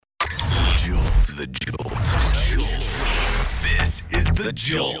The Jolt. This is The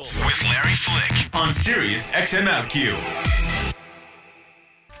Jolt with Larry Flick on Sirius XM OutQ.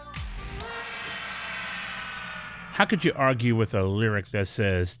 How could you argue with a lyric that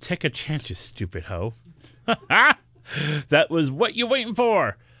says, "Take a chance, you stupid hoe"? That was What You Waiting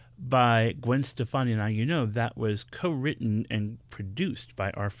For by Gwen Stefani. Now, you know that was co-written and produced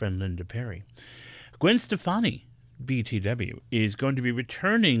by our friend Linda Perry. Gwen Stefani, BTW, is going to be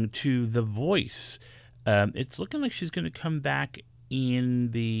returning to The Voice. It's looking like she's going to come back in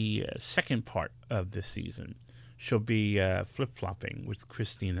the second part of this season. She'll be flip-flopping with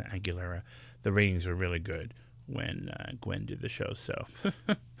Christina Aguilera. The ratings are really good when Gwen did the show, so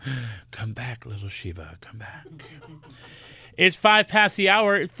come back, little Sheba, come back. It's 5 past the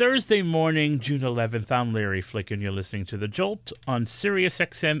hour. It's Thursday morning, June 11th. I'm Larry Flick, and you're listening to The Jolt on Sirius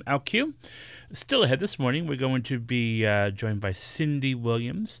XM OutQ. Still ahead this morning, we're going to be joined by Cindy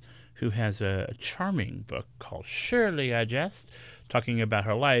Williams, who has a charming book called Surely I Jest, talking about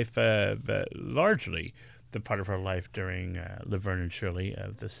her life, but largely the part of her life during Laverne and Shirley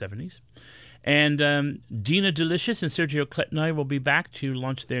of the 70s. And Dina Delicious and Sergio Cletnoy will be back to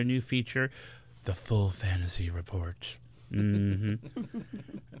launch their new feature, The Full Fantasy Report.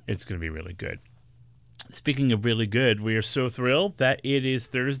 It's going to be really good. Speaking of really good, we are so thrilled that it is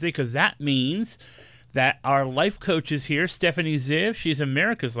Thursday, because that means that our life coach is here, Stefanie Ziev. She's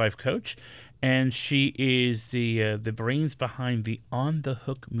America's life coach, and she is the brains behind the On the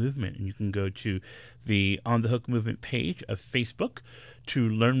Hook movement. And you can go to the On the Hook movement page of Facebook to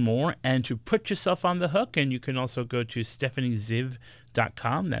learn more and to put yourself on the hook. And you can also go to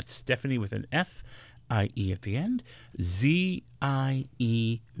StefanieZiev.com. That's Stephanie with an F. I-E at the end, ZIEV.com.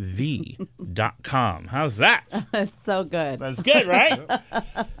 How's that? That's so good. That's good, right?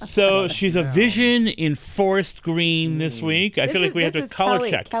 So she's a vision in forest green this week. I feel like we have to color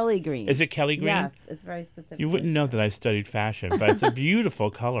check. Kelly green. Is it Kelly green? Yes, it's very specific. You wouldn't know that I studied fashion, but it's a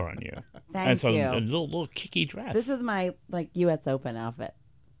beautiful color on you. Thank you. You. A little kicky dress. This is my U.S. Open outfit.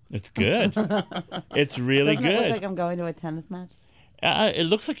 It's good. It's really Doesn't good. It look like I'm going to a tennis match? It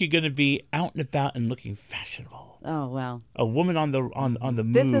looks like you're going to be out and about and looking fashionable. Oh, well. A woman on the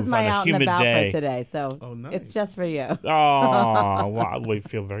move. This is my on a out humid and about day. for today, so it's just for you. Oh, wow, we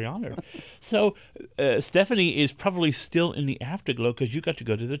feel very honored. So, Stefanie is probably still in the afterglow because you got to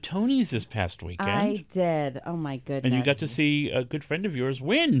go to the Tonys this past weekend. I did. Oh, my goodness. And you got to see a good friend of yours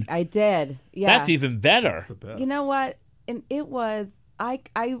win. I did. Yeah. That's even better. That's the best. You know what? And it was, I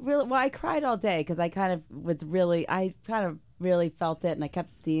cried all day because I kind of really felt it, and I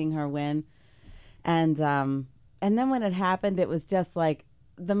kept seeing her win, and then when it happened, it was just like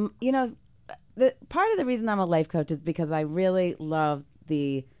the part of the reason I'm a life coach is because I really love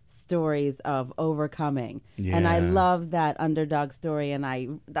the stories of overcoming, and I love that underdog story, and I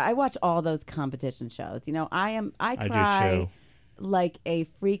watch all those competition shows. I cry do too. Like a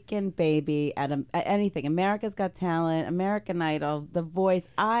freaking baby at anything. America's Got Talent, American Idol, The Voice.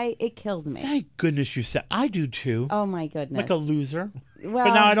 It kills me. Thank goodness you said. I do too. Oh my goodness. Like a loser. Well,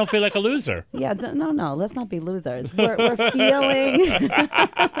 but now I don't feel like a loser. Yeah, no. Let's not be losers. We're feeling.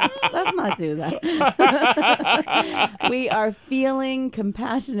 Let's not do that. We are feeling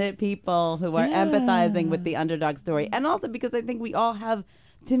compassionate people who are empathizing with the underdog story, and also because I think we all have.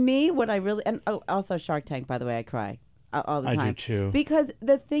 To me, what I really also Shark Tank. By the way, I cry all the time. I do too. Because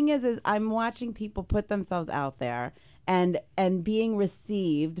the thing is I'm watching people put themselves out there and being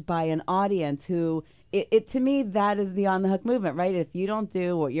received by an audience who. It to me, that is the On the Hook movement, right? If you don't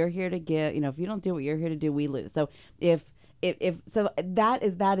do what you're here to give, if you don't do what you're here to do, we lose. So if that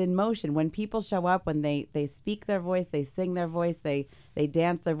is that in motion. When people show up, when they speak their voice, they sing their voice, they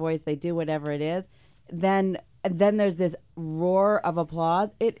dance their voice, they do whatever it is, then there's this roar of applause.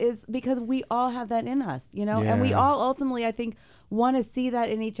 It is because we all have that in us, and we all ultimately, I think, want to see that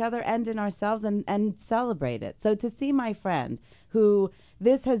in each other and in ourselves and celebrate it. So to see my friend who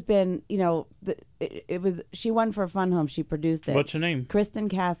this has been, she won for Fun Home. She produced it. What's her name? Kristen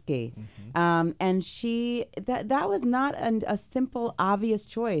Kasky. Mm-hmm. And she, that was not a simple, obvious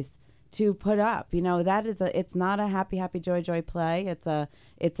choice to put up. It's not a happy, happy, joy, joy play. It's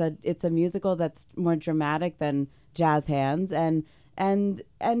a musical that's more dramatic than Jazz Hands. And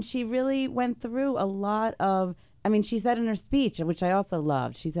she really went through a lot of, she said in her speech, which I also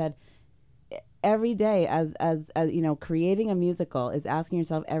loved, she said, every day as creating a musical is asking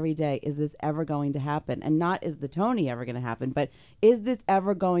yourself every day, is this ever going to happen? And not is the Tony ever going to happen, but is this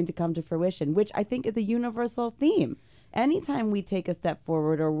ever going to come to fruition? Which I think is a universal theme. Anytime we take a step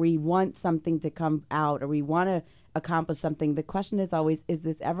forward or we want something to come out or we want to accomplish something, the question is always, is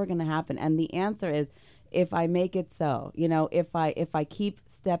this ever going to happen? And the answer is, if I make it so, if I keep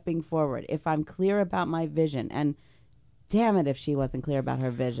stepping forward, if I'm clear about my vision, and damn it if she wasn't clear about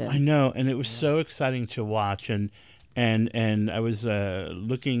her vision. I know, and it was so exciting to watch, and I was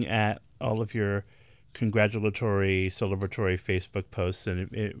looking at all of your congratulatory, celebratory Facebook posts, and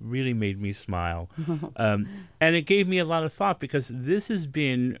it really made me smile. And it gave me a lot of thought, because this has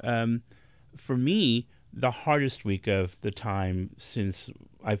been, for me, the hardest week of the time since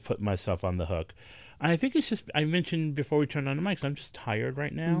I've put myself on the hook. And I think it's just, I mentioned before we turned on the mics, I'm just tired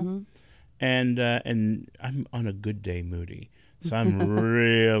right now. And I'm on a good day moody. So I'm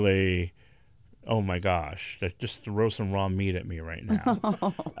really, oh my gosh, just throw some raw meat at me right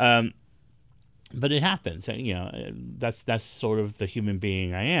now. But it happens. That's sort of the human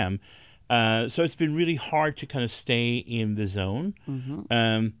being I am. So it's been really hard to kind of stay in the zone.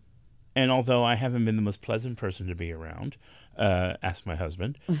 And although I haven't been the most pleasant person to be around, ask my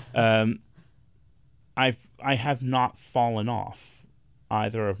husband, I have not fallen off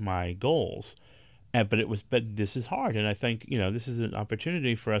either of my goals. But this is hard, and I think this is an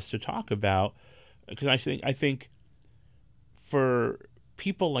opportunity for us to talk about, because I think for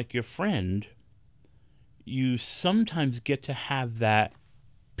people like your friend, you sometimes get to have that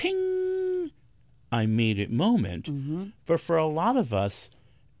ping, I made it moment. But for a lot of us,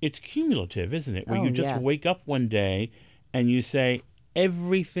 it's cumulative, isn't it? Where you just wake up one day and you say,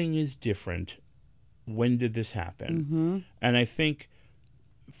 everything is different. When did this happen? And I think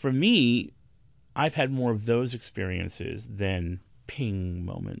for me, I've had more of those experiences than ping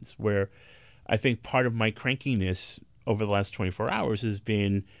moments, where I think part of my crankiness over the last 24 hours has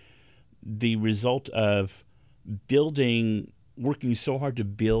been the result of working so hard to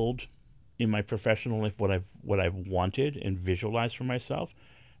build in my professional life what I've wanted and visualized for myself,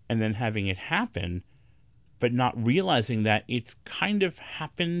 and then having it happen, but not realizing that it's kind of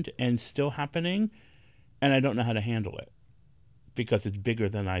happened and still happening, and I don't know how to handle it because it's bigger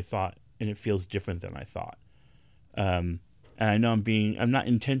than I thought, and it feels different than I thought. And I know I'm not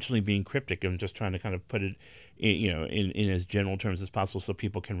intentionally being cryptic. I'm just trying to kind of put it, in as general terms as possible so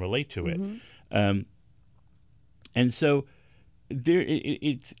people can relate to it. And so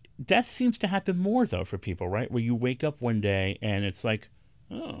that seems to happen more though for people, right? Where you wake up one day and it's like,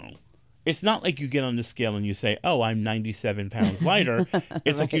 oh, it's not like you get on the scale and you say, oh, I'm 97 pounds lighter.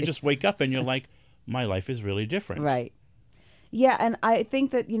 It's like you just wake up and you're like, my life is really different. Right. Yeah, and I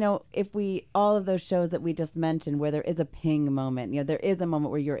think that, if all of those shows that we just mentioned where there is a ping moment, there is a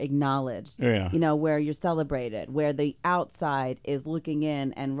moment where you're acknowledged, where you're celebrated, where the outside is looking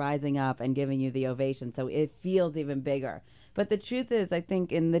in and rising up and giving you the ovation. So it feels even bigger. But the truth is, I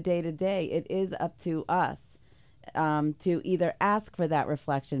think in the day-to-day, it is up to us to either ask for that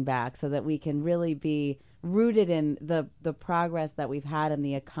reflection back so that we can really be rooted in the progress that we've had and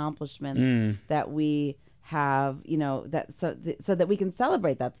the accomplishments that we have, so that we can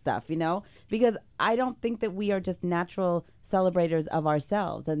celebrate that stuff, because I don't think that we are just natural celebrators of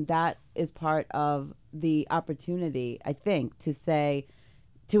ourselves. And that is part of the opportunity, I think, to say,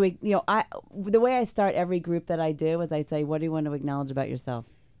 the way I start every group that I do is I say, what do you want to acknowledge about yourself?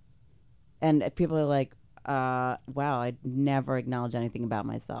 And people are like, wow, I never acknowledge anything about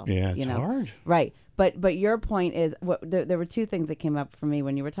myself. Yeah, it's hard. Right. But your point is, there were two things that came up for me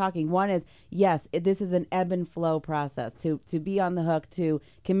when you were talking. One is, yes, this is an ebb and flow process. To be on the hook, to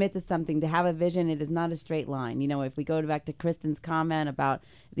commit to something, to have a vision, it is not a straight line. If we go back to Kristen's comment about,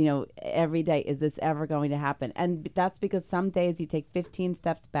 every day, is this ever going to happen? And that's because some days you take 15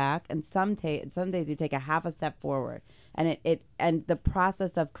 steps back, and some days you take a half a step forward. And and the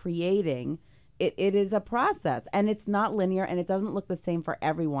process of creating, it is a process, and it's not linear, and it doesn't look the same for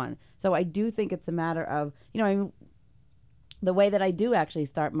everyone. So I do think it's a matter of, the way that I do actually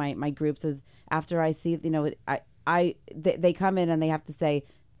start my groups is after I see, they come in and they have to say,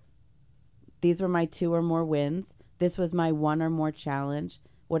 these were my 2 or more wins. This was my 1 or more challenge.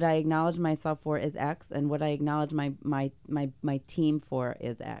 What I acknowledge myself for is X, and what I acknowledge my team for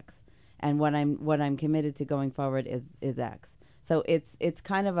is X, and what I'm committed to going forward is X. So it's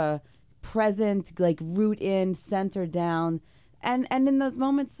kind of a present, like root in, center down, and in those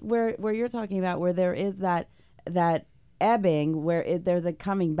moments where you're talking about, where there is that ebbing, where there's a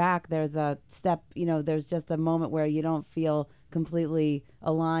coming back, there's a step, there's just a moment where you don't feel completely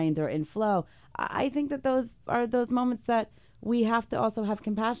aligned or in flow. I think that those are those moments that we have to also have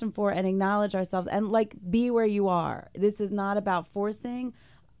compassion for and acknowledge ourselves and be where you are. This is not about forcing.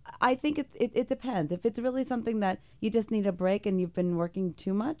 I think it depends. If it's really something that you just need a break and you've been working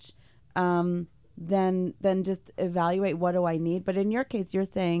too much, then just evaluate, what do I need? But in your case, you're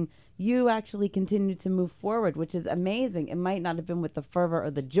saying you actually continued to move forward, which is amazing. It might not have been with the fervor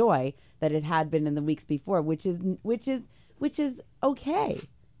or the joy that it had been in the weeks before, which is okay.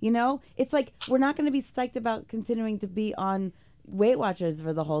 You know, it's like we're not going to be psyched about continuing to be on Weight Watchers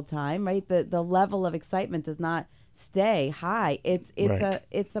for the whole time, right? The level of excitement does not stay high. It's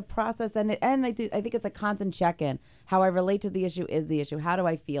a process, and I think it's a constant check-in. How I relate to the issue is the issue. How do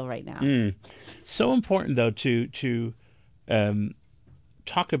I feel right now? So important though to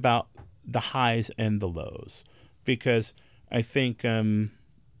talk about the highs and the lows, because I think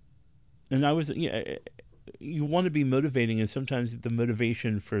you want to be motivating, and sometimes the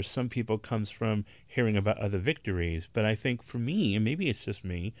motivation for some people comes from hearing about other victories. But I think for me, and maybe it's just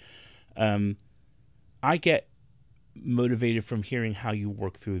me, I get motivated from hearing how you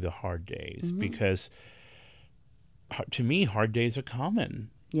work through the hard days, because to me, hard days are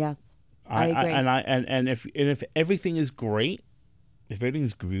common. Yes, I agree. And if everything is great, if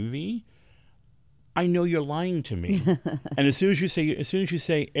everything's groovy, I know you're lying to me. And as soon as you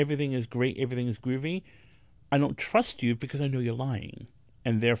say everything is great, everything is groovy, I don't trust you because I know you're lying,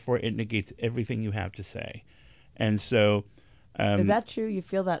 and therefore it negates everything you have to say. And so, is that true? You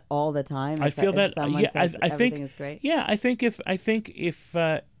feel that all the time? I feel that. Someone says everything is great. Yeah, I think if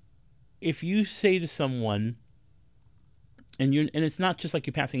you say to someone, and it's not just like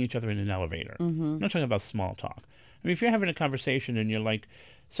you're passing each other in an elevator. I'm not talking about small talk. I mean, if you're having a conversation and you're like,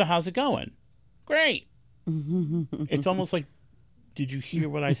 "So how's it going?" "Great." It's almost like, did you hear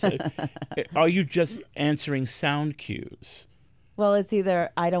what I said? Are you just answering sound cues? Well, it's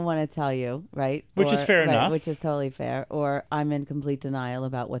either I don't want to tell you, right? Which is fair enough. Which is totally fair. Or I'm in complete denial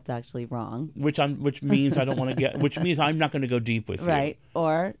about what's actually wrong. Which means I don't want to get. Which means I'm not going to go deep with you. Right.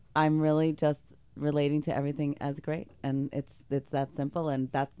 Or I'm really just relating to everything as great, and it's that simple, and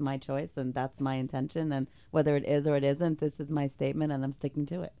that's my choice, and that's my intention, and whether it is or it isn't, this is my statement, and I'm sticking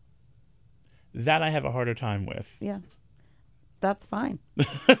to it. That I have a harder time with. Yeah. That's fine.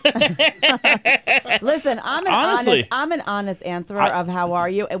 Listen, I'm an honest answerer of how are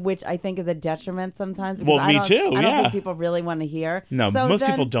you, which I think is a detriment sometimes. Well, me too. I don't think people really want to hear. No, most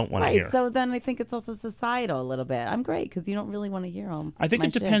people don't want to hear. So then I think it's also societal a little bit. I'm great because you don't really want to hear them. I think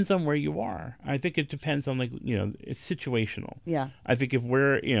it depends on where you are. I think it depends on it's situational. Yeah. I think if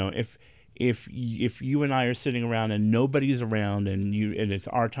we're if you and I are sitting around and nobody's around and it's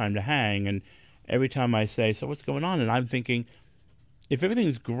our time to hang, and every time I say, "So what's going on?" and I'm thinking, if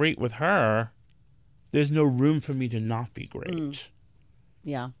everything's great with her, there's no room for me to not be great.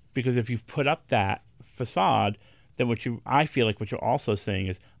 Yeah. Because if you've put up that facade, then I feel like what you're also saying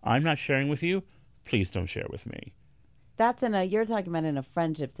is, I'm not sharing with you, please don't share with me. That's you're talking about in a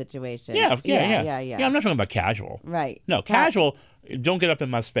friendship situation. Yeah. Yeah, I'm not talking about casual. Right. No, casual, don't get up in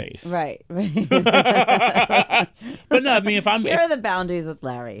my space. Right. But no, I mean, Here are the boundaries with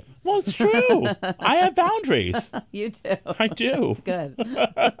Larry. Well, it's true. I have boundaries. You do. I do. It's good.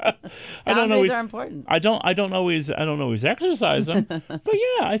 Boundaries are important. I don't always exercise them. But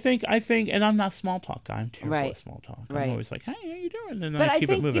yeah, I think, and I'm not small talk guy. I'm terrible at small talk. I'm always like, "Hey, how you doing?" And I keep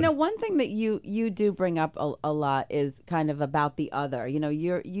it moving. One thing that you do bring up a lot is kind of about the other.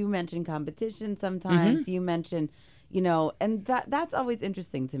 You mention competition sometimes. You mention, and that's always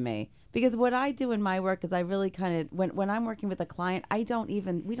interesting to me, because what I do in my work is I really kind of when I'm working with a client, we don't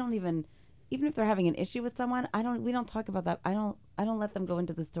even if they're having an issue with someone, we don't talk about that. I don't let them go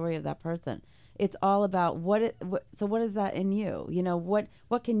into the story of that person. It's all about what is that in you?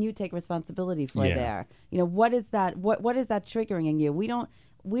 What can you take responsibility for there? What is that? What is that triggering in you? We don't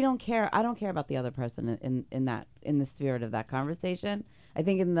care. I don't care about the other person in the spirit of that conversation. I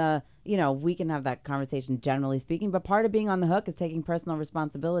think we can have that conversation generally speaking, but part of being on the hook is taking personal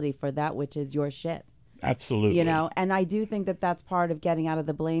responsibility for that which is your shit. Absolutely. And I do think that that's part of getting out of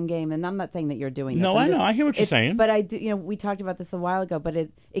the blame game. And I'm not saying that you're doing this. No, I know. I hear what you're saying. But I do. We talked about this a while ago. But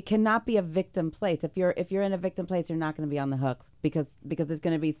it cannot be a victim place. If you're in a victim place, you're not going to be on the hook because there's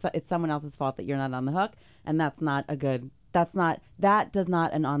going to be it's someone else's fault that you're not on the hook, and that does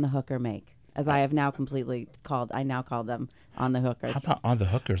not an on the hooker make. As I have now I now call them on the hookers. How about on the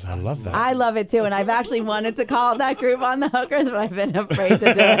hookers? I love that. I love it too, and I've actually wanted to call that group on the hookers, but I've been afraid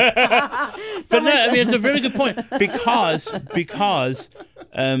to do it. But no, I mean, it's a really good point because as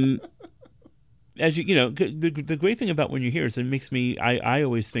the great thing about when you're here is it makes me. I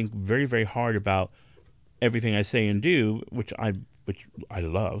always think very, very hard about everything I say and do, which I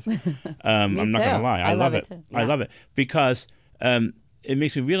love. I'm not going to lie, I love it. Too. Yeah. I love it because. It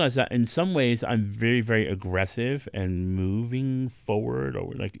makes me realize that in some ways I'm very, very aggressive and moving forward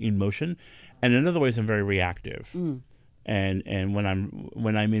or like in motion, and in other ways I'm very reactive. And when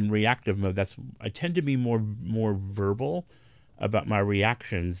I'm in reactive mode, I tend to be more verbal, about my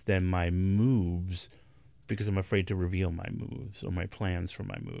reactions than my moves, because I'm afraid to reveal my moves or my plans for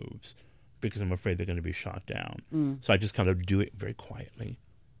my moves, because I'm afraid they're going to be shot down. So I just kind of do it very quietly.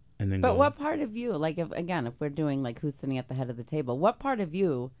 And then But what part of you, like if we're doing like who's sitting at the head of the table, what part of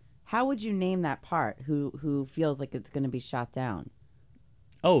you, how would you name that part who feels like it's going to be shot down?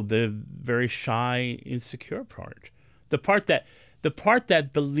 Oh, the very shy, insecure part. The part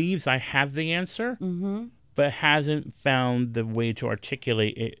that believes I have the answer, but hasn't found the way to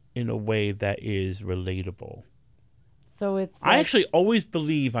articulate it in a way that is relatable. So it's I actually always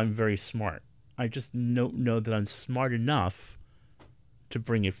believe I'm very smart. I just don't know that I'm smart enough to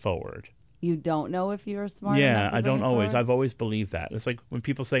bring it forward. You don't know if you're smart Yeah, enough to I bring don't it always. forward? I've always believed that. It's like when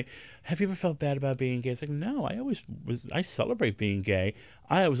people say, "Have you ever felt bad about being gay?" It's like, no, I celebrate being gay.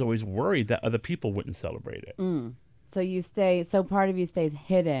 I was always worried that other people wouldn't celebrate it. So part of you stays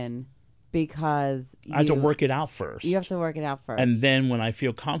hidden because I have to work it out first. You have to work it out first. And then when I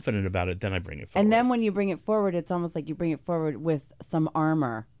feel confident about it, then I bring it forward. And then when you bring it forward, it's almost like you bring it forward with some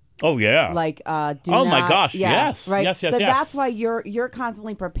armor. Oh yeah. Like my gosh, yes. Right? Yes. So that's why you're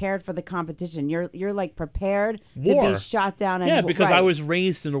constantly prepared for the competition. You're like prepared to be shot down. And, because I was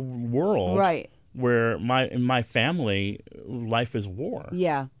raised in a world where in my family life is war.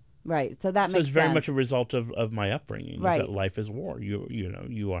 Yeah. Right. So that makes sense. So it's very much a result of my upbringing. Right. Is that life is war.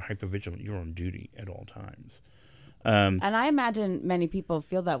 You are hypervigilant. You're on duty at all times. And I imagine many people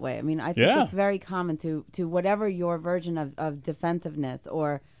feel that way. I mean, I think it's very common to whatever your version of defensiveness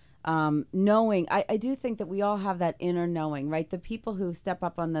or knowing. I do think that we all have that inner knowing, right? The people who step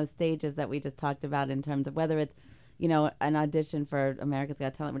up on those stages that we just talked about in terms of whether it's, an audition for America's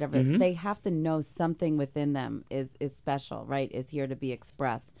Got Talent, whatever, they have to know something within them is special, right? Is here to be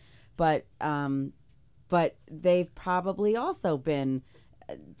expressed. But they've probably also been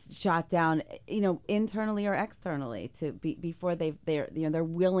shot down, internally or externally before they're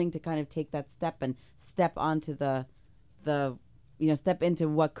willing to kind of take that step and step onto the step into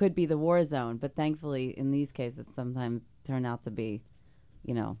what could be the war zone. But thankfully, in these cases, sometimes turn out to be,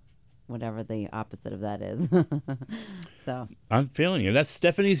 whatever the opposite of that is. So I'm feeling you. That's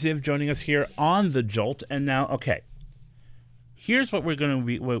Stefanie Ziev joining us here on The Jolt. And now, okay, here's what we're going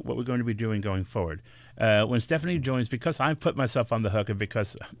to be doing going forward. When Stefanie joins, because I put myself on the hook and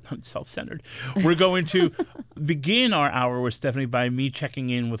because I'm self-centered, we're going to begin our hour with Stefanie by me checking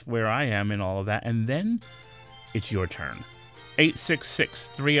in with where I am and all of that. And then it's your turn.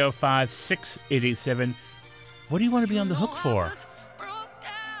 866-305-6887. What do you want to be on the hook for?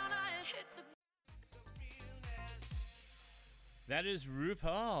 That is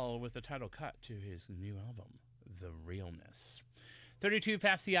RuPaul with the title cut to his new album, The Realness. 32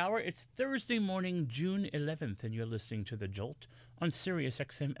 past the hour. It's Thursday morning, June 11th, and you're listening to The Jolt on Sirius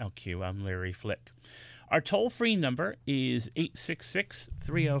XM LQ. I'm Larry Flick. Our toll-free number is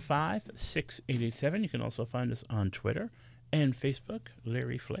 866-305-6887. You can also find us on Twitter and Facebook,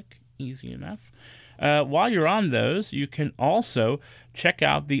 Larry Flick, easy enough. While you're on those, you can also check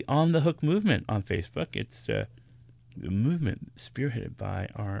out the On the Hook movement on Facebook. It's the movement spearheaded by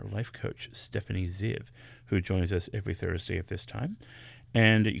our life coach, Stefanie Ziev, who joins us every Thursday at this time.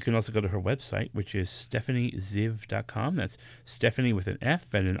 And you can also go to her website, which is StefanieZiev.com. That's Stephanie with an F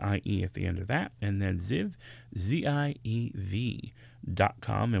and an I-E at the end of that. And then Ziev, ZIEV.com.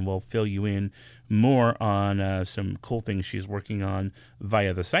 And we'll fill you in more on some cool things she's working on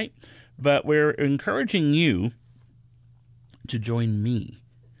via the site. But we're encouraging you to join me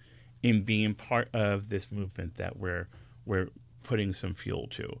in being part of this movement that we're putting some fuel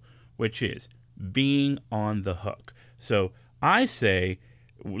to, which is being on the hook. So I say,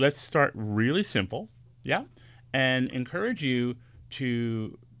 let's start really simple, and encourage you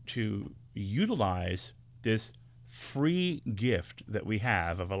to utilize this free gift that we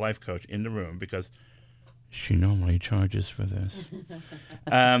have of a life coach in the room, because she normally charges for this,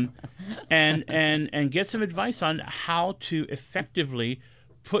 and get some advice on how to effectively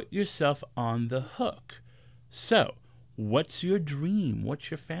put yourself on the hook. So, what's your dream? What's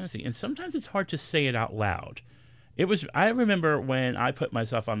your fantasy? And sometimes it's hard to say it out loud. I remember when I put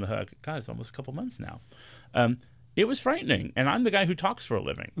myself on the hook, God, it's almost a couple months now. It was frightening. And I'm the guy who talks for a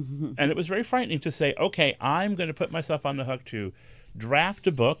living. Mm-hmm. And it was very frightening to say, okay, I'm going to put myself on the hook to draft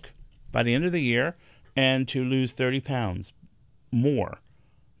a book by the end of the year and to lose 30 pounds more.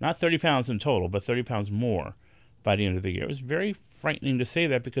 Not 30 pounds in total, but 30 pounds more by the end of the year. It was very frightening to say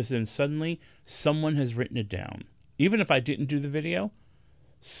that, because then suddenly someone has written it down. Even if I didn't do the video,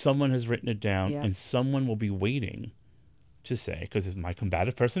 someone has written it down, and someone will be waiting to say, because it's my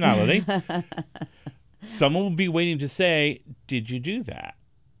combative personality, someone will be waiting to say, did you do that?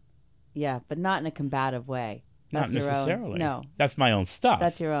 Yeah, but not in a combative way. That's Not your own. necessarily. No. That's my own stuff.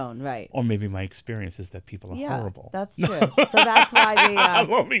 That's your own, right? Or maybe my experience is that people are horrible. That's true. So that's why the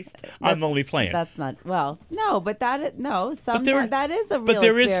I'm only playing. that's not well. No, but that is, no. there- That is a real. But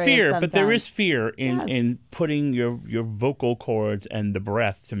there is experience fear. But there sometimes. is fear Yes. in putting your vocal cords and the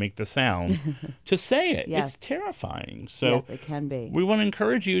breath to make the sound to say it. Yes. It's terrifying. So Yes, it can be. we want to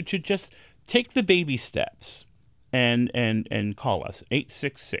encourage you to just take the baby steps and call us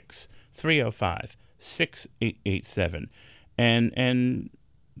 866-305-6887 and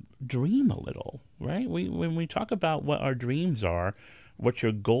dream a little, right? When we talk about what our dreams are, what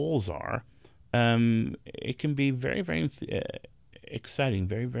your goals are, it can be very, very exciting,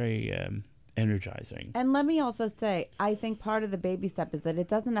 very, very energizing. And let me also say, I think part of the baby step is that it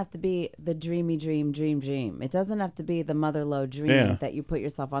doesn't have to be the dreamy dream. It doesn't have to be the mother-load dream that you put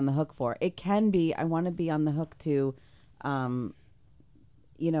yourself on the hook for. It can be, I want to be on the hook to,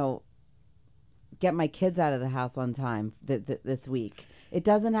 get my kids out of the house on time this week. It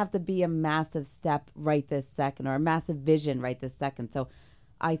doesn't have to be a massive step right this second or a massive vision right this second. So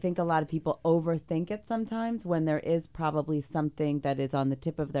I think a lot of people overthink it sometimes when there is probably something that is on the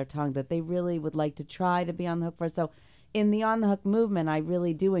tip of their tongue that they really would like to try to be on the hook for. So in the On the Hook movement, I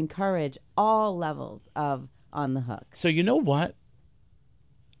really do encourage all levels of On the Hook. So you know what?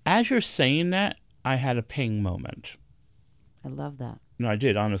 As you're saying that, I had a ping moment. I love that. No, I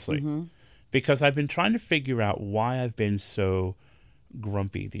did, honestly. Because I've been trying to figure out why I've been so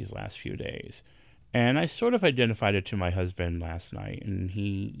grumpy these last few days. And I sort of identified it to my husband last night, and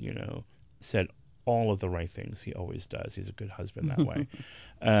he, said all of the right things. He always does. He's a good husband that way.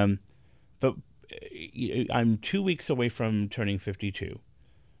 But I'm 2 weeks away from turning 52.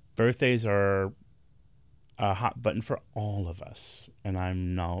 Birthdays are a hot button for all of us, and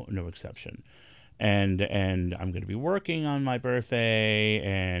I'm no exception. And I'm going to be working on my birthday,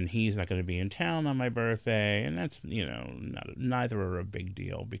 and he's not going to be in town on my birthday, and that's neither are a big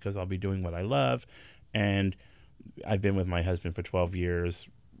deal because I'll be doing what I love, and I've been with my husband for 12 years.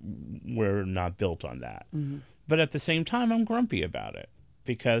 We're not built on that, but at the same time, I'm grumpy about it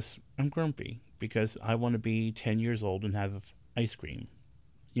because I want to be 10 years old and have ice cream.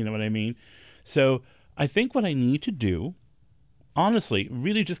 You know what I mean? So I think what I need to do, honestly,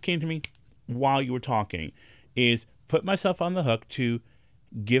 really just came to me while you were talking, is put myself on the hook to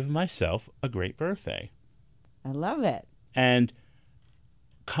give myself a great birthday. I love it. And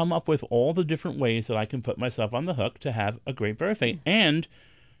come up with all the different ways that I can put myself on the hook to have a great birthday and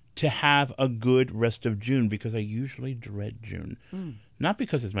to have a good rest of June, because I usually dread June. Not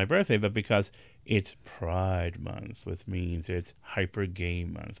because it's my birthday, but because it's Pride Month, which means it's Hyper Gay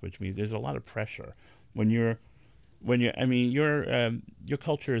Month, which means there's a lot of pressure your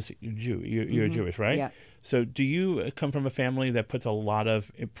culture is you're Jewish, right? Yeah. So do you come from a family that puts a lot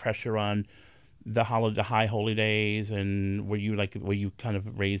of pressure on the high holy days, and were you kind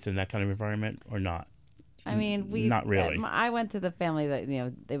of raised in that kind of environment or not? I mean, not really. I went to the family that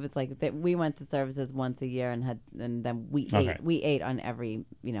it was like that. We went to services once a year and then we ate. We ate on every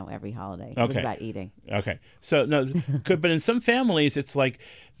holiday. It was about eating. Okay, so no, but in some families it's like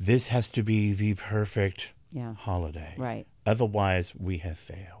this has to be the perfect holiday, right? Otherwise, we have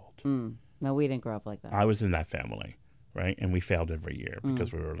failed. No, we didn't grow up like that. I was in that family, right? And we failed every year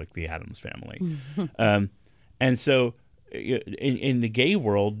because we were like the Addams family. And so in the gay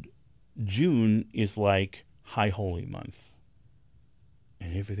world, June is like High Holy Month.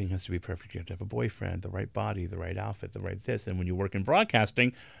 And everything has to be perfect. You have to have a boyfriend, the right body, the right outfit, the right this. And when you work in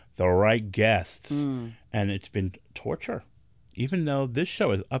broadcasting, the right guests. And it's been torture. Even though this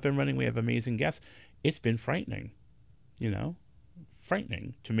show is up and running, we have amazing guests, it's been frightening,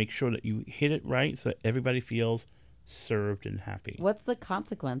 frightening to make sure that you hit it right so that everybody feels served and happy. What's the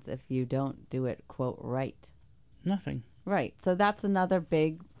consequence if you don't do it, quote, right? Nothing. Right. So that's another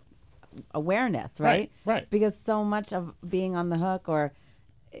big awareness, right? Right. Because so much of being on the hook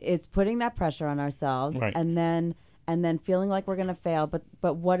is putting that pressure on ourselves, right, and then feeling like we're going to fail.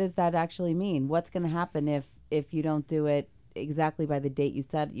 But what does that actually mean? What's going to happen if you don't do it exactly by the date you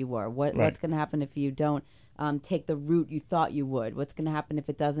said you were? What's going to happen if you don't take the route you thought you would? What's going to happen if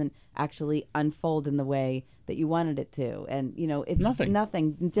it doesn't actually unfold in the way that you wanted it to? And it's nothing.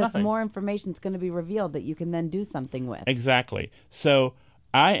 Just nothing. More information is going to be revealed that you can then do something with. Exactly. So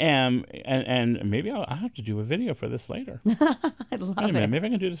I am, and maybe I'll have to do a video for this later. I love Wait a minute, it. maybe I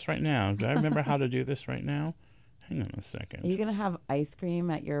can do this right now. Do I remember how to do this right now? Hang on a second. Are you going to have ice cream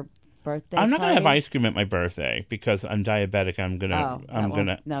at your birthday I'm not going to have party? ice creom at my birthay because I'm diabetic.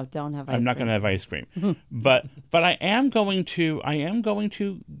 No, don't have ice cream. I'm not going to have ice cream. but I am going to,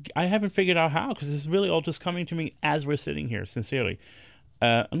 I haven't figured out how, because this is really all just coming to me as we're sitting here, sincerely.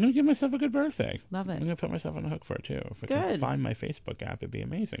 I'm going to give myself a good birthday. Love it. I'm going to put myself on the hook for it, too. If I Good. can find my Facebook app, it'd be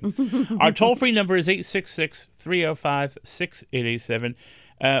amazing. Our toll-free number is 866-305-6887.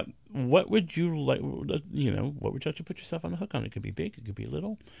 What would you like, what would you like to put yourself on the hook on? It could be big. It could be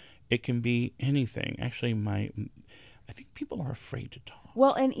little. It can be anything. Actually, I think people are afraid to talk.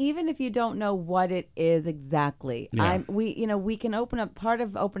 Well, and even if you don't know what it is exactly, Yeah. we can open up. Part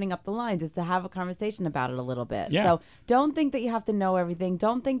of opening up the lines is to have a conversation about it a little bit. Yeah. So don't think that you have to know everything.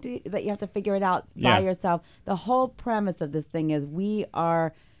 Don't think that you have to figure it out by yourself. The whole premise of this thing is we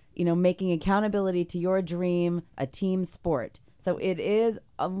are, making accountability to your dream a team sport. So it is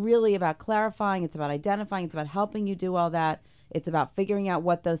really about clarifying. It's about identifying. It's about helping you do all that. It's about figuring out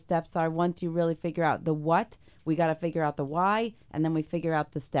what those steps are. Once you really figure out the what, we got to figure out the why, and then we figure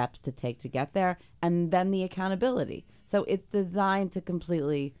out the steps to take to get there, and then the accountability. So it's designed to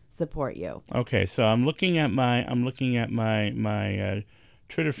completely support you. Okay, so I'm looking at my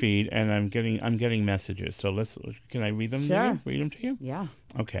Twitter feed, and I'm getting messages. So can I read them? Sure. Read them to you? Yeah.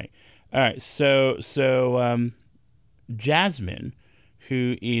 Okay. All right. So Jasmine,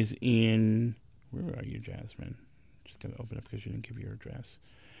 who is in, where are you, Jasmine? Just gonna open up because you didn't give your address.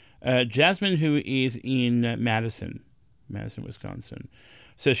 Jasmine, who is in Madison, Wisconsin.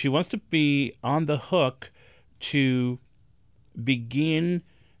 So she wants to be on the hook to begin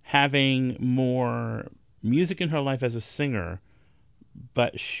having more music in her life as a singer,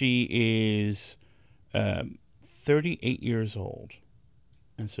 but she is 38 years old,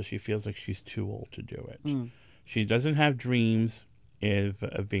 and so she feels like she's too old to do it. She doesn't have dreams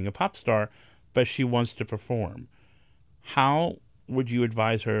of being a pop star, but she wants to perform. How would you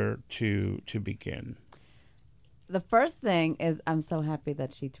advise her to begin? The first thing is, I'm so happy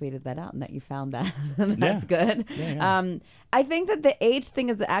that she tweeted that out and that you found that. That's good. Yeah. I think that the age thing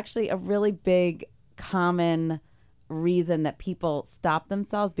is actually a really big, common reason that people stop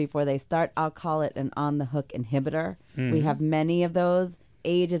themselves before they start. I'll call it an on-the-hook inhibitor. We have many of those.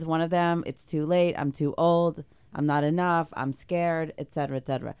 Age is one of them. It's too late. I'm too old. I'm not enough. I'm scared, et cetera, et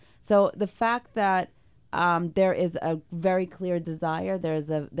cetera. So the fact that there is a very clear desire. There's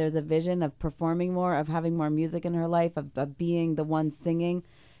a vision of performing more, of having more music in her life, of being the one singing.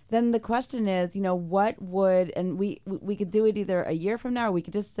 Then the question is, what would, and we could do it either a year from now, or we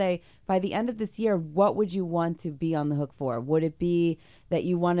could just say by the end of this year, what would you want to be on the hook for? Would it be that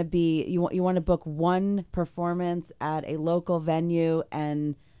you want to book one performance at a local venue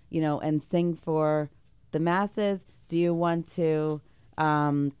and sing for the masses? Do you want to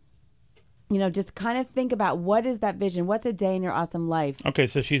just kind of think about what is that vision? What's a day in your awesome life? Okay,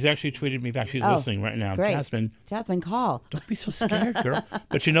 so she's actually tweeted me back. She's listening right now. Great. Jasmine, call. don't be so scared, girl.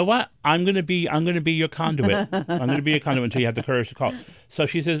 But you know what? I'm gonna be your conduit. I'm gonna be your conduit until you have the courage to call. So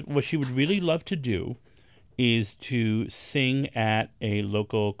she says what she would really love to do is to sing at a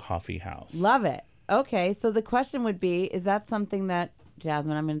local coffee house. Love it. Okay, so the question would be, is that something that,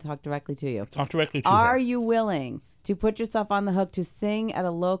 Jasmine, I'm going to talk directly to you. Talk directly to her. Are you willing to put yourself on the hook to sing at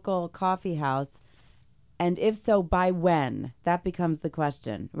a local coffee house? And if so, by when? That becomes the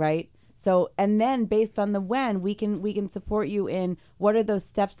question, right? So, and then based on the when, we can support you in what are those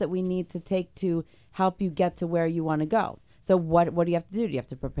steps that we need to take to help you get to where you want to go. So what do you have to do? Do you have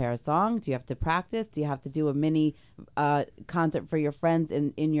to prepare a song? Do you have to practice? Do you have to do a mini concert for your friends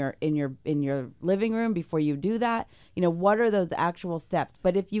in your living room before you do that? What are those actual steps?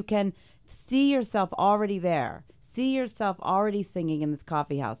 But if you can see yourself already there, see yourself already singing in this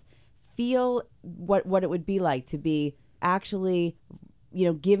coffee house, feel what it would be like to be actually,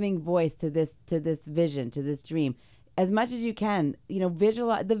 giving voice to this vision, to this dream. As much as you can,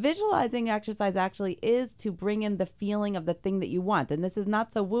 visualize. The visualizing exercise actually is to bring in the feeling of the thing that you want. And this is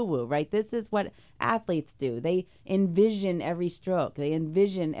not so woo-woo, right? This is what athletes do. They envision every stroke. They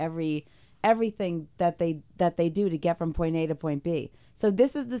envision everything that they do to get from point A to point B. So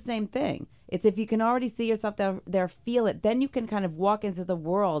this is the same thing. It's if you can already see yourself there, feel it, then you can kind of walk into the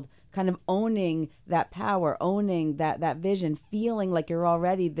world kind of owning that power, owning that vision, feeling like you're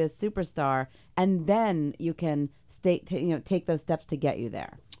already this superstar, and then you can take those steps to get you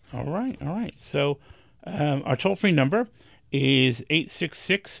there. All right. So our toll-free number is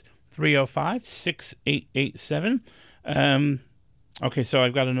 866-305-6887. Okay, so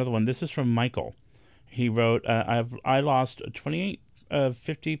I've got another one. This is from Michael. He wrote, I lost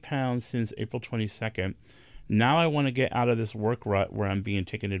 50 pounds since April 22nd. Now I want to get out of this work rut where I'm being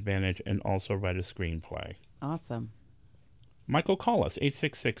taken advantage and also write a screenplay. Awesome. Michael, call us,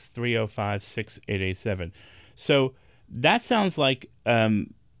 866-305-6887. So that sounds like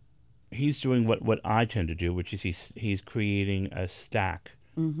he's doing what I tend to do, which is he's creating a stack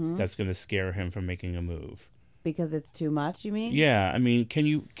that's going to scare him from making a move. Because it's too much, you mean? Yeah, I mean, can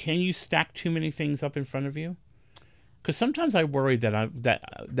you stack too many things up in front of you? Because sometimes I worry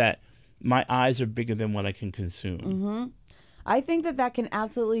that my eyes are bigger than what I can consume. Mm-hmm. I think that can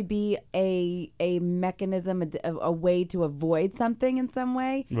absolutely be a mechanism, a way to avoid something in some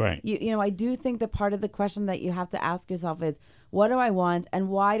way. Right. You know, I do think that part of the question that you have to ask yourself is, what do I want and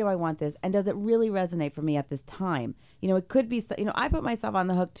why do I want this? And does it really resonate for me at this time? You know, it could be, you know, I put myself on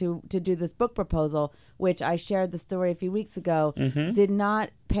the hook to do this book proposal, which I shared the story a few weeks ago, did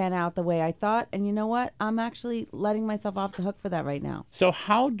not pan out the way I thought. And you know what? I'm actually letting myself off the hook for that right now. So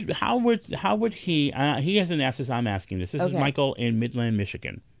how would he hasn't asked this, I'm asking this. This is Michael in Midland,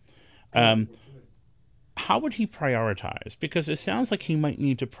 Michigan. How would he prioritize? Because it sounds like he might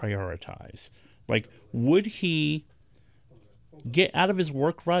need to prioritize. Like, would he get out of his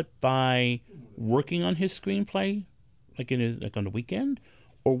work rut by working on his screenplay, like on the weekend,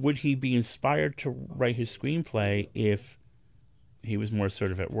 or would he be inspired to write his screenplay if he was more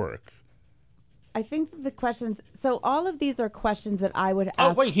sort of at work? I think the questions. So all of these are questions that I would ask.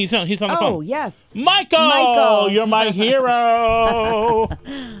 Oh wait, he's on the phone. Oh yes, Michael, you're my hero.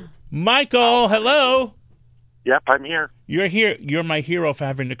 Michael, hello. Yep, I'm here. You're here. You're my hero for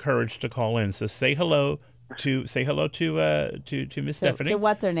having the courage to call in. So say hello to Miss Stefanie. To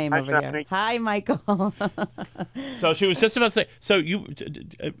what's her name Hi, over Stefanie. here? Hi, Michael. So she was just about to say. So you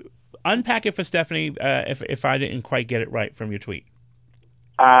unpack it for Stefanie if I didn't quite get it right from your tweet.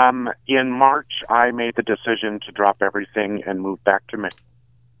 In March, I made the decision to drop everything and move back to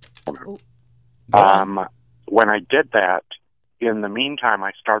Michigan. When I did that, in the meantime,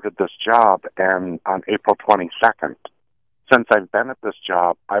 I started this job, and on April 22nd, since I've been at this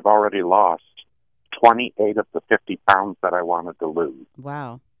job, I've already lost 28 of the 50 pounds that I wanted to lose.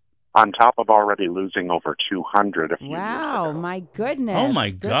 Wow. On top of already losing over 200 a few years ago. My goodness. Oh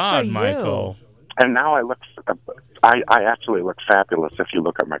my Good God, for you. Michael. And now I actually look fabulous if you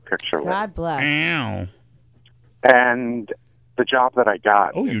look at my picture. God bless. Ow. And the job that I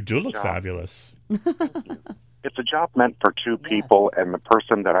got. Oh, you do look fabulous. It's a job meant for two people, and the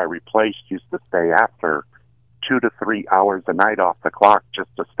person that I replaced used to stay after 2 to 3 hours a night off the clock just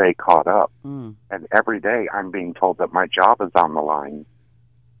to stay caught up. And every day I'm being told that my job is on the line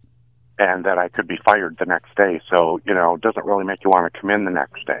and that I could be fired the next day. So, you know, it doesn't really make you want to come in the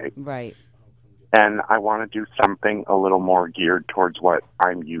next day. Right. And I want to do something a little more geared towards what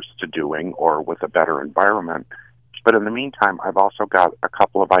I'm used to doing or with a better environment. But in the meantime, I've also got a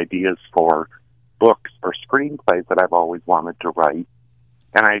couple of ideas for books or screenplays that I've always wanted to write,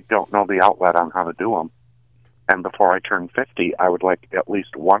 and I don't know the outlet on how to do them. And before I turn 50, I would like at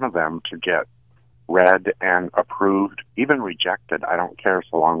least one of them to get read and approved, even rejected. I don't care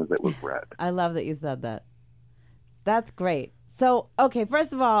so long as it was read. I love that you said that. That's great. So, okay,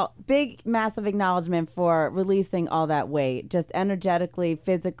 first of all, big, massive acknowledgement for releasing all that weight, just energetically,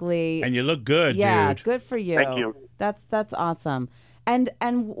 physically. And you look good, yeah, dude. good for you. Thank you. That's awesome. And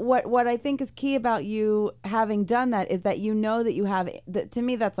what I think is key about you having done that is that you know that you have, to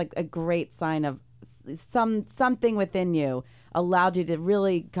me, that's like a great sign of something within you allowed you to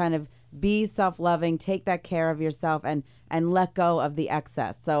really kind of be self-loving, take that care of yourself, and let go of the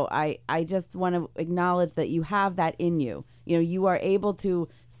excess. So I just want to acknowledge that you have that in you. You know, you are able to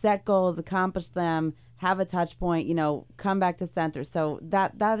set goals, accomplish them, have a touch point, you know, come back to center. So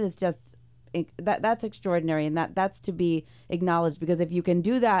that is just, that's extraordinary, and that's to be acknowledged, because if you can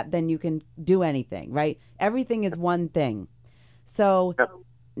do that, then you can do anything, right? Everything is one thing. So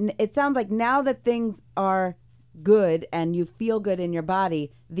it sounds like now that things are good and you feel good in your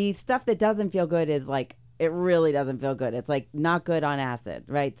body, the stuff that doesn't feel good is like, it really doesn't feel good. It's like not good on acid,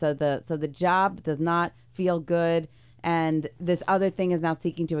 right? So the job does not feel good, and this other thing is now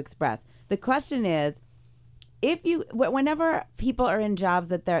seeking to express. The question is, whenever people are in jobs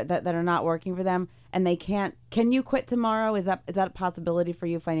that are not working for them and they can't, can you quit tomorrow? Is that a possibility for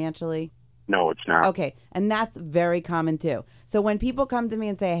you financially? No, it's not. Okay, and that's very common too. So when people come to me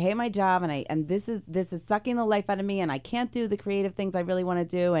and say, I hate my job and this is sucking the life out of me and I can't do the creative things I really want to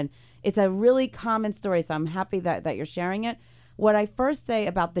do, and it's a really common story, so I'm happy that you're sharing it. What I first say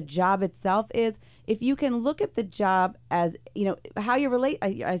about the job itself is, if you can look at the job as, you know, how you relate,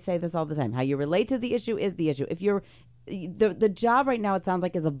 I say this all the time, how you relate to the issue is the issue. If you're, the job right now, it sounds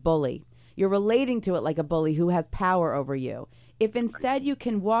like, is a bully. You're relating to it like a bully who has power over you. If instead you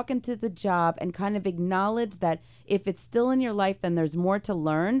can walk into the job and kind of acknowledge that if it's still in your life, then there's more to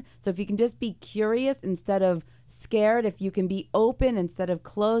learn. So if you can just be curious instead of scared, if you can be open instead of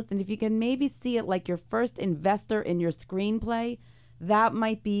closed, and if you can maybe see it like your first investor in your screenplay, that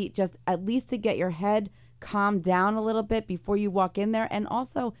might be just at least to get your head calmed down a little bit before you walk in there. And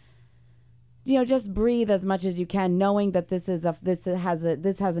also, just breathe as much as you can, knowing that this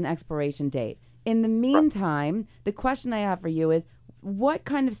has an expiration date. In the meantime, the question I have for you is, what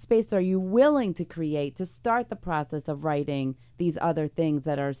kind of space are you willing to create to start the process of writing these other things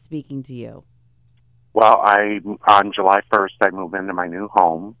that are speaking to you? Well, on July 1st, I move into my new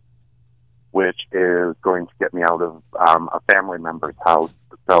home, which is going to get me out of a family member's house.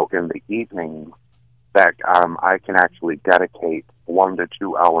 So in the evenings, that I can actually dedicate 1 to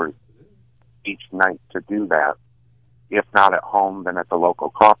 2 hours each night to do that. If not at home, then at the local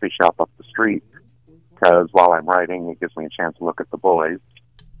coffee shop up the street, because while I'm writing, it gives me a chance to look at the boys.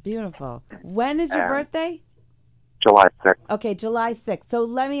 Beautiful. When is your birthday? July 6th. Okay, July 6th. So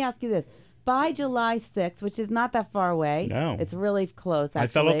let me ask you this. By July 6th, which is not that far away. No. It's really close, actually. My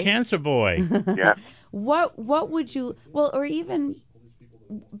fellow cancer boy. Yeah. What would you, or even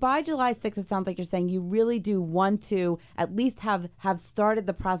by July 6th, it sounds like you're saying you really do want to at least have started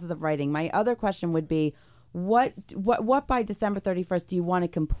the process of writing. My other question would be, what by December 31st do you want to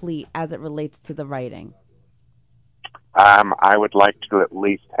complete as it relates to the writing? I would like to at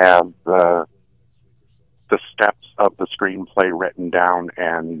least have the steps of the screenplay written down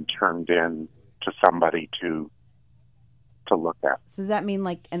and turned in to somebody to look at. So does that mean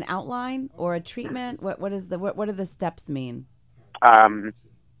like an outline or a treatment? What do the steps mean? A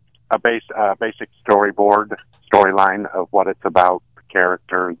basic storyline of what it's about, the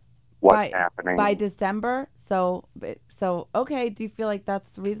characters, what's happening. By December? So okay, do you feel like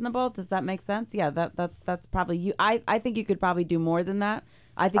that's reasonable? Does that make sense? Yeah, that's probably you. I think you could probably do more than that.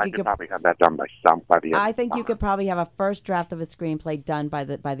 I could probably have that done by the I think you could probably have a first draft of a screenplay done by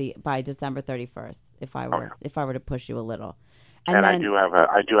December 31st if I were to push you a little. And then, I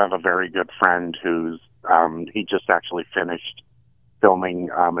do have a very good friend who's he just actually finished filming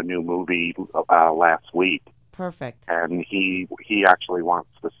a new movie last week. Perfect. And he actually wants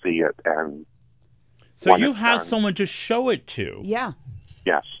to see it. And so you have someone to show it to. Yeah.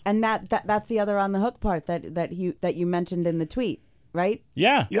 Yes. And that's the other on the hook part that you mentioned in the tweet, right?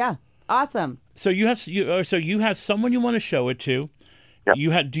 Yeah. Yeah. Awesome. So you have someone you want to show it to.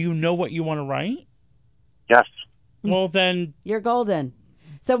 Yep. Do you know what you want to write? Yes. Well, then you're golden.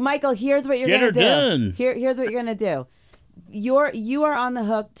 So Michael, here's what you're going to do. Done. Here's what you're going to do. You are on the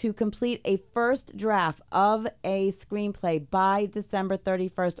hook to complete a first draft of a screenplay by December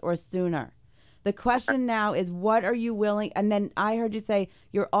 31st or sooner. The question now is, what are you willing? And then I heard you say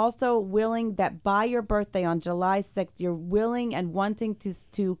you're also willing that by your birthday on July 6th, you're willing and wanting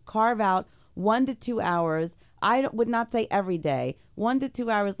to carve out 1 to 2 hours. I would not say every day, 1 to 2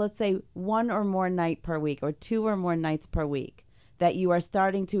 hours. Let's say 1 or more night per week, or 2 or more nights per week, that you are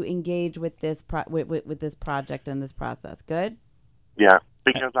starting to engage with this with this project and this process. Good? Yeah,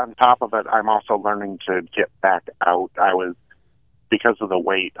 because on top of it, I'm also learning to get back out. Because of the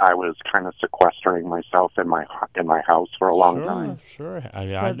weight, I was kind of sequestering myself in my house for a long time. Sure. I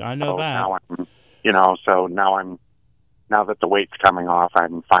know that. Now that the weight's coming off,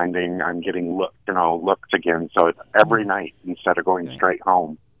 I'm finding I'm getting looked again. So every night, instead of going straight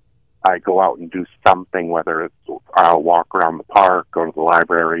home, I go out and do something, whether it's walk around the park, go to the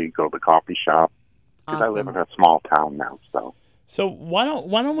library, go to the coffee shop. Because Awesome. I live in a small town now, So why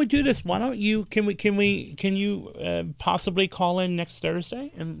don't we do this? Why don't you can you possibly call in next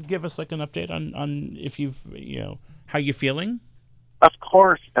Thursday and give us like an update on if you've how you're feeling? Of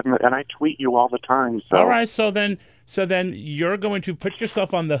course, and I tweet you all the time. So all right, so then you're going to put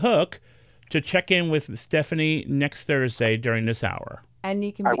yourself on the hook to check in with Stefanie next Thursday during this hour. And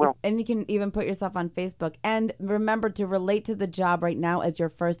you can even put yourself on Facebook. And remember to relate to the job right now as your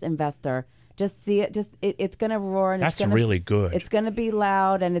first investor. Just see it. It's going to roar. And that's really good. It's going to be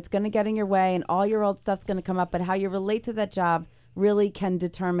loud, and it's going to get in your way, and all your old stuff's going to come up. But how you relate to that job really can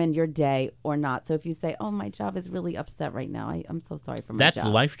determine your day or not. So if you say, "Oh, my job is really upset right now. I'm so sorry for my job." That's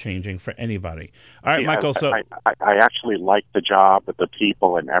life-changing for anybody. All right, Michael. So I actually like the job, the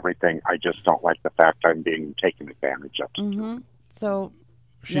people, and everything. I just don't like the fact I'm being taken advantage of. Mm-hmm. So.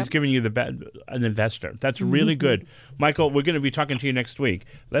 She's giving you an investor. That's really good, Michael. We're going to be talking to you next week.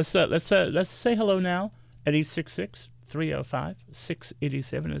 Let's say hello now at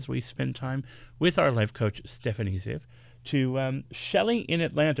 866-305-687 as we spend time with our life coach Stefanie Ziev to Shelley in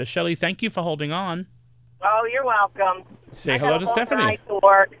Atlanta. Shelley, thank you for holding on. Oh, you're welcome. Say hello to Stefanie. To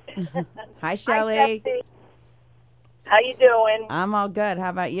work. Hi, Shelley. Hi, Stefanie. How you doing? I'm all good. How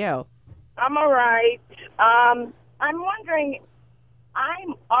about you? I'm all right. I'm wondering.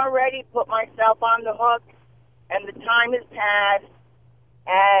 I'm already put myself on the hook, and the time has passed,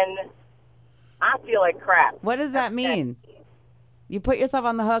 and I feel like crap. What does that mean? You put yourself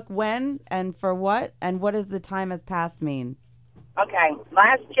on the hook when and for what? And what does the time has passed mean? Okay,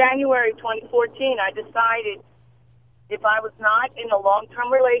 last January 2014, I decided if I was not in a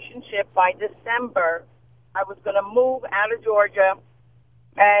long-term relationship by December, I was going to move out of Georgia,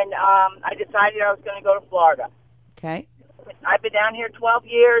 and I decided I was going to go to Florida. Okay. I've been down here 12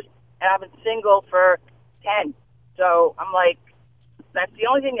 years, and I've been single for 10. So I'm like, that's the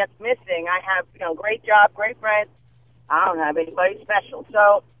only thing that's missing. I have, great job, great friends. I don't have anybody special.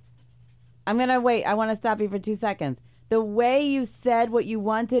 So I'm going to wait. I want to stop you for 2 seconds. The way you said what you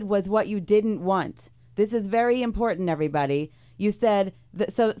wanted was what you didn't want. This is very important, everybody. You said,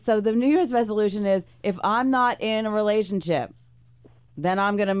 so the New Year's resolution is, if I'm not in a relationship, then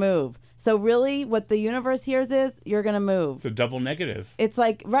I'm going to move. So really what the universe hears is you're going to move. It's a double negative. It's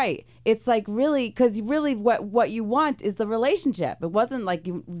like, right. It's like really, because really what you want is the relationship. It wasn't like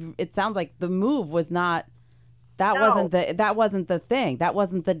it sounds like the move was not, that wasn't the thing. That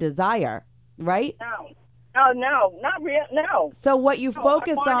wasn't the desire, right? No, not real. No. So what you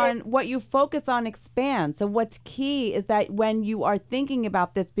focus on expands. So what's key is that when you are thinking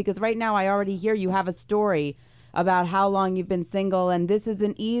about this, because right now I already hear you have a story about how long you've been single, and this is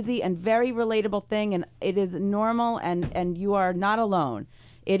an easy and very relatable thing, and it is normal, and you are not alone.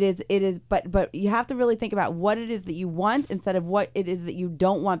 It is, but you have to really think about what it is that you want instead of what it is that you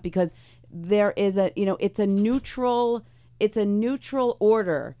don't want, because there is it's a neutral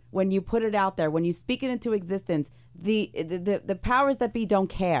order when you put it out there, when you speak it into existence. The powers that be don't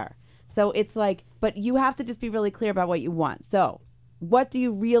care. So it's like, but you have to just be really clear about what you want. So what do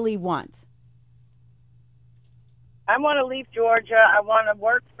you really want? I want to leave Georgia. I want to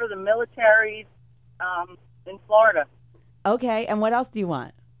work for the military in Florida. Okay, and what else do you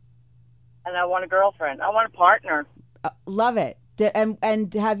want? And I want a girlfriend. I want a partner. Love it.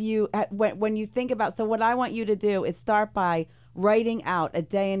 And have you, when you think about, so what I want you to do is start by writing out a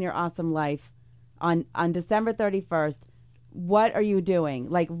day in your awesome life on December 31st. What are you doing?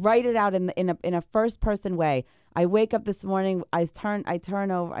 Like, write it out in a first person way. I wake up this morning, I turn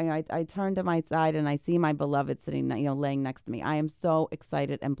to my side, and I see my beloved sitting, laying next to me. I am so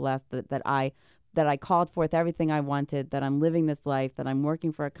excited and blessed that I called forth everything I wanted, that I'm living this life, that I'm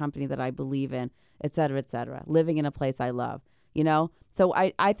working for a company that I believe in, et cetera, living in a place I love, So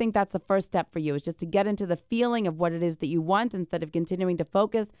I think that's the first step for you, is just to get into the feeling of what it is that you want instead of continuing to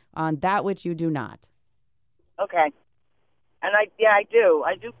focus on that which you do not. Okay. And I do.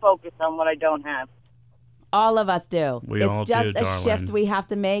 I do focus on what I don't have. All of us do. It's just do, a darling. shift we have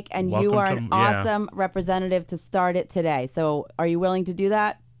to make, and you are an awesome representative to start it today. So are you willing to do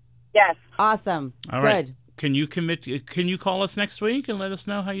that? Yes. Awesome. All Good. Right. Can you commit? Can you call us next week and let us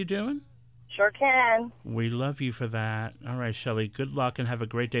know how you're doing? Sure can. We love you for that. All right, Shelley, good luck and have a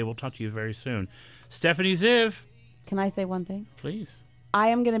great day. We'll talk to you very soon. Stefanie Ziev. Can I say one thing? Please. I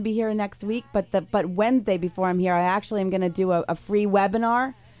am going to be here next week, but Wednesday before I'm here, I actually am going to do a free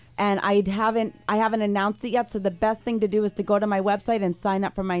webinar. And I haven't announced it yet, so the best thing to do is to go to my website and sign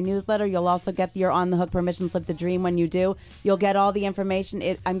up for my newsletter. You'll also get your On the Hook permission slip to dream when you do. You'll get all the information.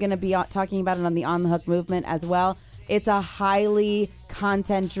 I'm going to be talking about it on the On the Hook movement as well. It's a highly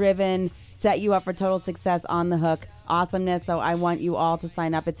content-driven, set you up for total success, On the Hook awesomeness. So I want you all to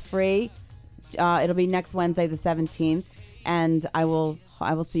sign up. It's free. It'll be next Wednesday, the 17th, and I will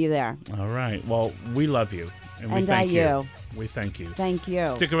see you there. All right. Well, we love you. And we thank you. We thank you. Thank you.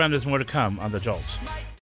 Stick around. There's more to come on The Jolt.